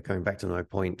 going back to my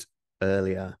point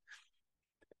earlier,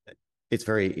 it's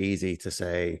very easy to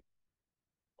say,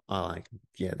 oh,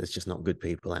 yeah, there's just not good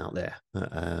people out there,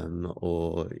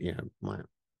 or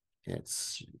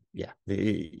it's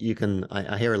you can.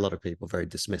 I hear a lot of people very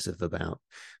dismissive about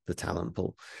the talent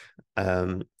pool,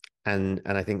 and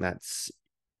I think that's,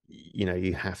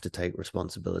 you have to take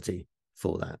responsibility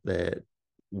for that. That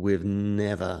we've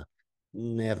never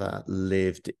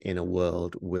lived in a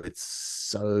world with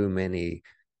so many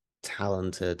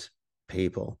talented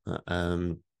people,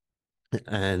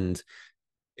 and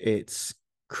it's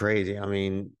crazy. I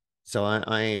mean, so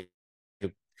I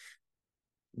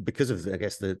because of, I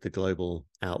guess, the global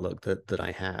outlook that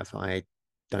I have, I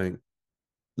don't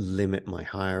limit my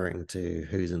hiring to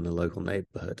who's in the local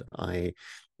neighborhood. I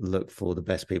look for the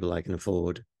best people I can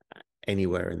afford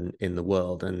anywhere in the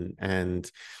world. And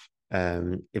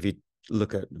if you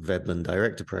look at Veblen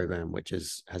Director Program, which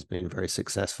has been very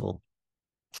successful,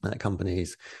 that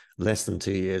company's less than 2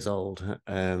 years old.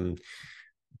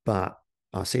 But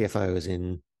our CFO is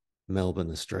in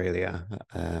Melbourne, Australia.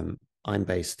 I'm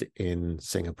based in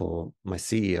Singapore. My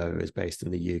CEO is based in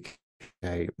the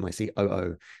UK. My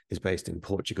COO is based in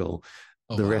Portugal.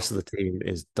 Oh, The wow. rest of the team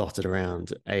is dotted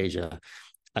around Asia.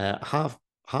 Half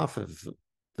of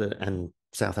and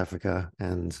South Africa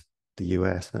and the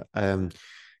US.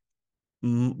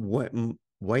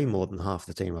 Way more than half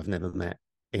the team I've never met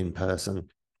in person.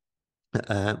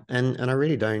 And I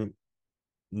really don't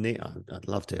need. I'd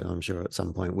love to. I'm sure at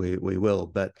some point we will.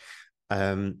 But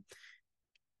um,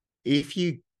 if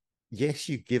you, yes,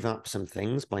 you give up some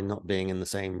things by not being in the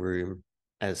same room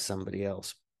as somebody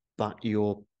else, but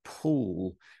your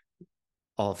pool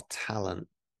of talent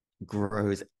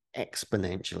grows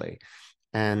exponentially.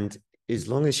 And as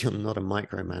long as you're not a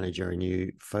micromanager and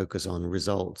you focus on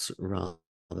results rather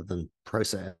than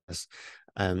process,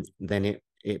 then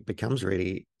it becomes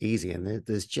really easy. And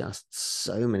there's just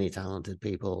so many talented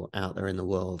people out there in the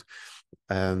world.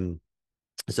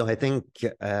 So I think,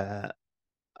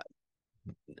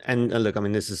 and look, I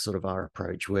mean, this is sort of our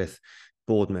approach with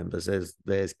board members.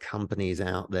 There's companies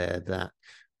out there that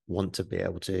want to be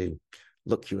able to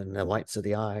look you in the whites of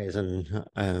the eyes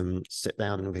and sit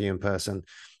down with you in person.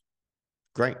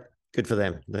 Great, good for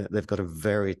them. They've got a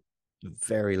very,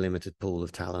 very limited pool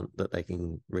of talent that they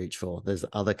can reach for. There's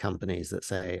other companies that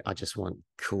say, I just want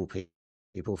cool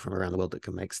people from around the world that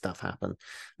can make stuff happen.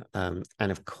 And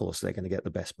of course, they're going to get the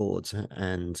best boards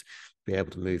and be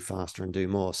able to move faster and do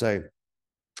more. So,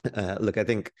 look, I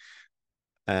think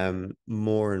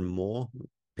more and more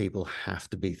people have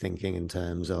to be thinking in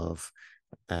terms of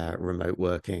remote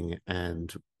working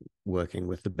and working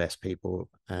with the best people.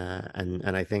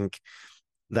 And I think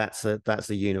that's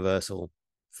a universal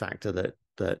factor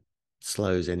that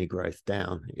slows any growth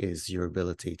down, is your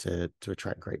ability to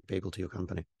attract great people to your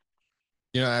company.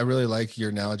 I really like your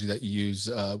analogy that you use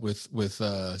with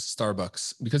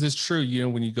Starbucks, because it's true.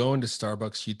 When you go into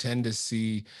Starbucks, you tend to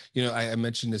see. I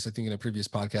mentioned this, I think, in a previous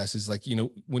podcast. Is like,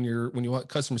 when you want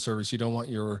customer service, you don't want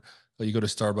you go to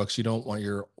Starbucks, you don't want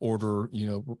your order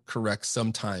correct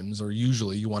sometimes, or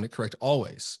usually you want it correct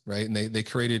always, right? And they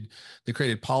created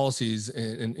policies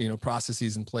and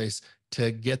processes in place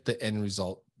to get the end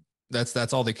result.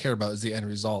 That's all they care about, is the end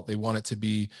result. They want it to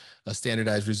be a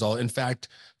standardized result. In fact,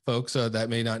 folks that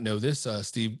may not know this,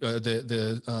 Steve,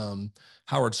 the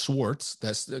Howard Schwartz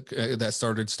that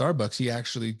started Starbucks, he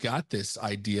actually got this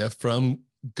idea from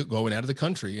going out of the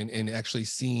country and actually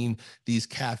seeing these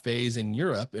cafes in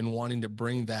Europe and wanting to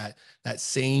bring that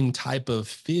same type of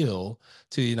feel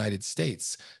to the United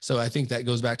States. So I think that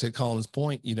goes back to Colin's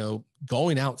point,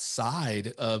 going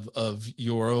outside of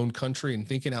your own country and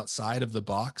thinking outside of the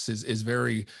box is it's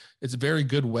a very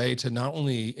good way to not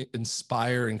only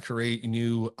inspire and create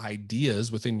new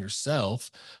ideas within yourself,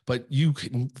 but you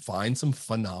can find some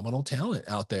phenomenal talent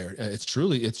out there. It's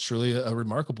truly a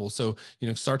remarkable. So,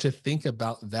 start to think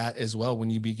about that as well when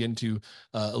you begin to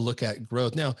look at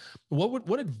growth. Now,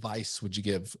 what advice would you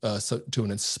give to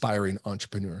an aspiring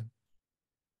entrepreneur?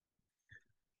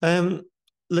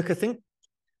 Look, I think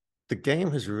the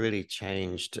game has really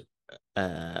changed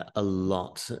a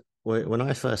lot. When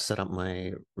I first set up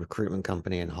my recruitment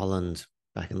company in Holland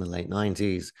back in the late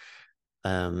 90s,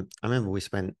 I remember we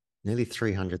spent nearly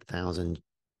 300,000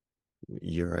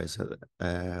 euros,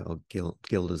 or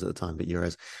guilders at the time, but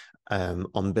euros,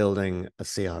 on building a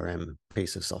CRM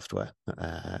piece of software,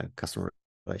 customer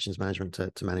relations management,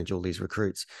 to manage all these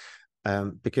recruits,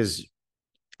 because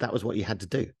that was what you had to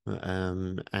do.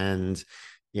 And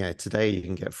yeah, today you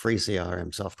can get free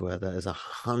CRM software that is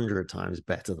 100 times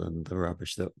better than the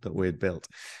rubbish that we'd built.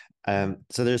 So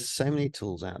there's so many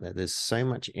tools out there. There's so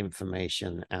much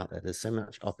information out there. There's so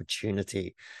much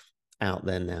opportunity out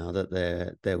there now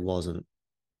that there wasn't.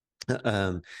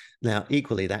 Now,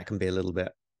 equally, that can be a little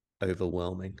bit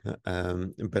overwhelming.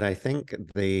 But I think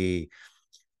the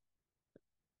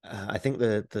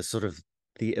sort of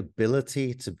the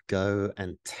ability to go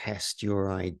and test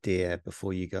your idea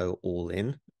before you go all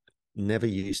in never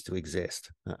used to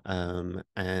exist.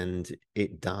 And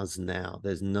it does now.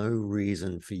 There's no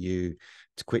reason for you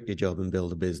to quit your job and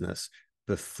build a business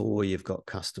before you've got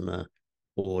customer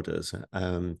orders.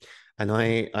 And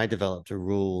I developed a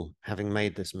rule, having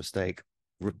made this mistake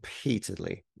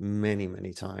repeatedly,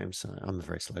 many times. I'm a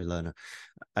very slow learner.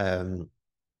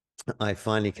 I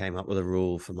finally came up with a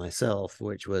rule for myself,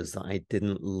 which was that I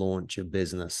didn't launch a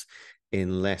business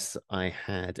unless I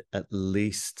had at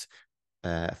least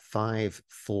 5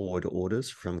 forward orders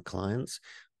from clients,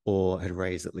 or had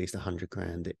raised at least 100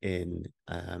 grand in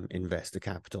investor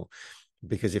capital.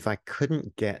 Because if I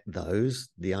couldn't get those,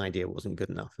 the idea wasn't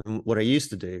good enough. And what I used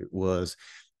to do was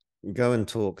go and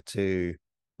talk to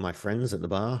my friends at the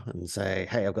bar and say,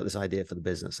 hey, I've got this idea for the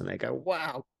business. And they go,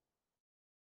 wow,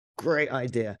 great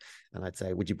idea. And I'd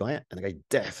say, would you buy it? And they go,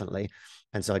 definitely.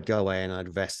 And so I'd go away and I'd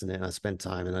invest in it and I'd spend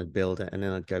time and I'd build it. And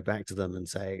then I'd go back to them and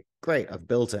say, great, I've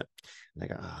built it. And they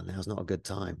go, oh, now's not a good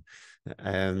time.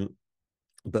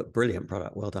 But brilliant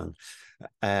product. Well done.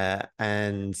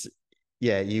 And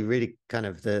yeah, you really kind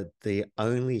of, the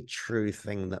only true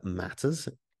thing that matters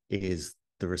is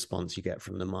the response you get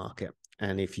from the market.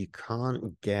 And if you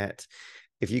can't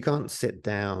sit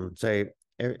down, so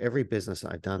every business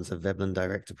that I've done, so Veblen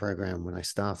Director Program, when I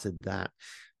started that,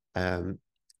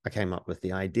 I came up with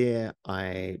the idea.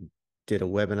 I did a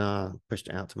webinar, pushed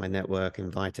it out to my network,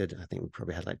 invited, I think we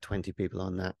probably had like 20 people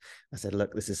on that. I said,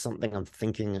 look, this is something I'm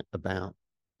thinking about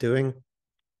doing.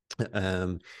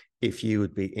 If you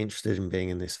would be interested in being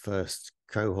in this first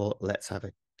cohort, let's have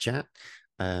a chat.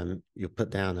 You'll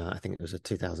put down, I think it was a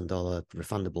 $2,000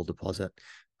 refundable deposit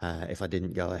if I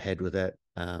didn't go ahead with it.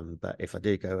 But if I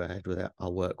do go ahead with it,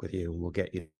 I'll work with you and we'll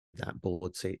get you that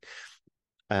board seat.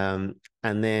 And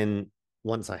then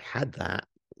once I had that,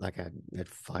 like I had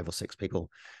 5 or 6 people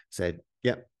said,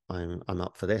 yep, I'm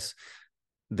up for this.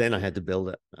 Then I had to build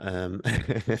it.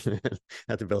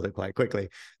 Had to build it quite quickly.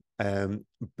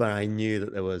 But I knew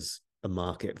that there was a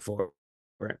market for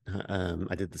it.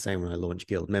 I did the same when I launched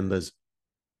Guild Members.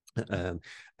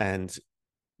 And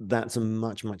that's a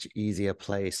much easier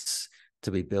place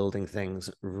to be building things,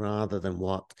 rather than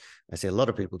what I see a lot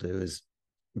of people do is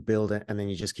build it and then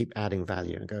you just keep adding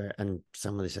value and go, and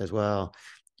somebody says, well,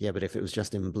 yeah, but if it was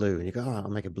just in blue, and you go, oh, I'll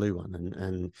make a blue one.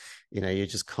 And you're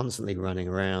just constantly running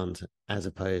around, as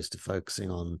opposed to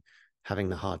focusing on having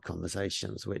the hard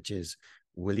conversations, which is,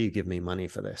 will you give me money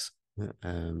for this?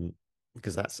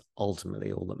 Because that's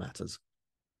ultimately all that matters.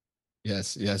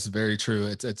 Yes, very true.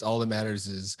 It's all that matters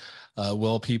is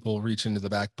will people reach into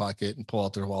the back pocket and pull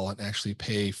out their wallet and actually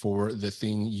pay for the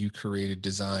thing you created,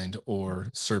 designed, or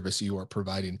service you are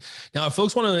providing. Now, if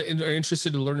folks are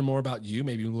interested in learning more about you,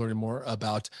 maybe learning more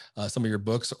about some of your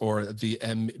books or the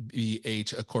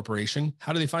MBH Corporation,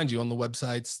 how do they find you on the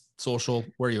websites, social?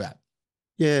 Where are you at?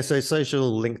 Yeah, so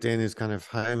social, LinkedIn is kind of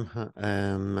home.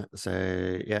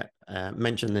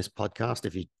 Mention this podcast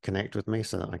if you connect with me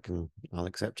so that I'll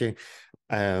accept you.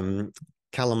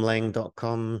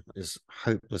 CallumLaing.com is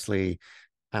hopelessly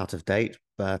out of date,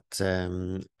 but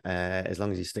as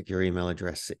long as you stick your email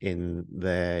address in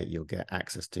there, you'll get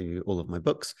access to all of my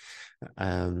books.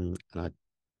 And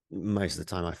most of the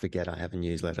time I forget I have a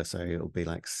newsletter, so it'll be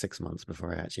like 6 months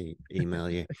before I actually email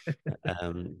you.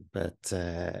 Those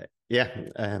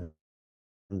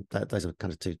are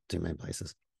kind of two main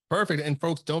places. Perfect. And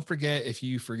folks, don't forget, if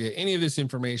you forget any of this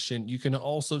information, you can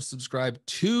also subscribe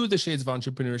to the Shades of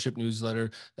Entrepreneurship newsletter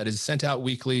that is sent out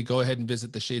weekly. Go ahead and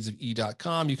visit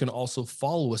theshadesofE.com. You can also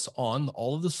follow us on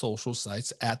all of the social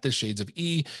sites at the Shades of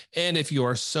E. And if you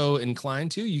are so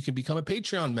inclined to, you can become a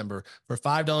Patreon member. For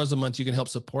 $5 a month, you can help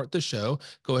support the show.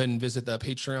 Go ahead and visit the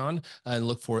Patreon and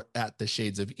look for at the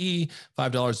Shades of E.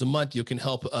 $5 a month, you can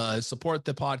help support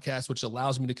the podcast, which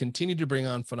allows me to continue to bring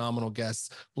on phenomenal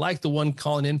guests like the one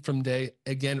calling in from day,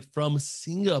 again, from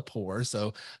Singapore.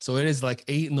 So it is like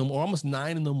 8 in the or almost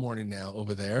 9 in the morning now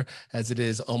over there, as it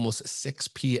is almost 6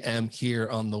 p.m. here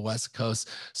on the West Coast.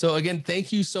 So again,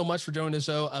 thank you so much for joining the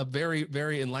show. A very,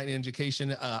 very enlightening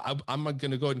education. I'm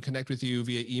going to go ahead and connect with you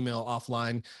via email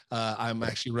offline. I'm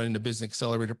actually running the Business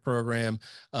Accelerator Program.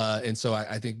 And so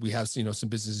I think we have, some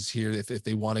businesses here, if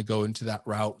they want to go into that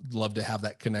route, love to have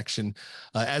that connection.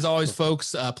 As always,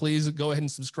 folks, please go ahead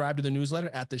and subscribe to the newsletter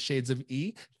at the Shades of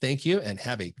E. Thank you and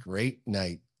have a great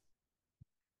night.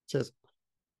 Cheers.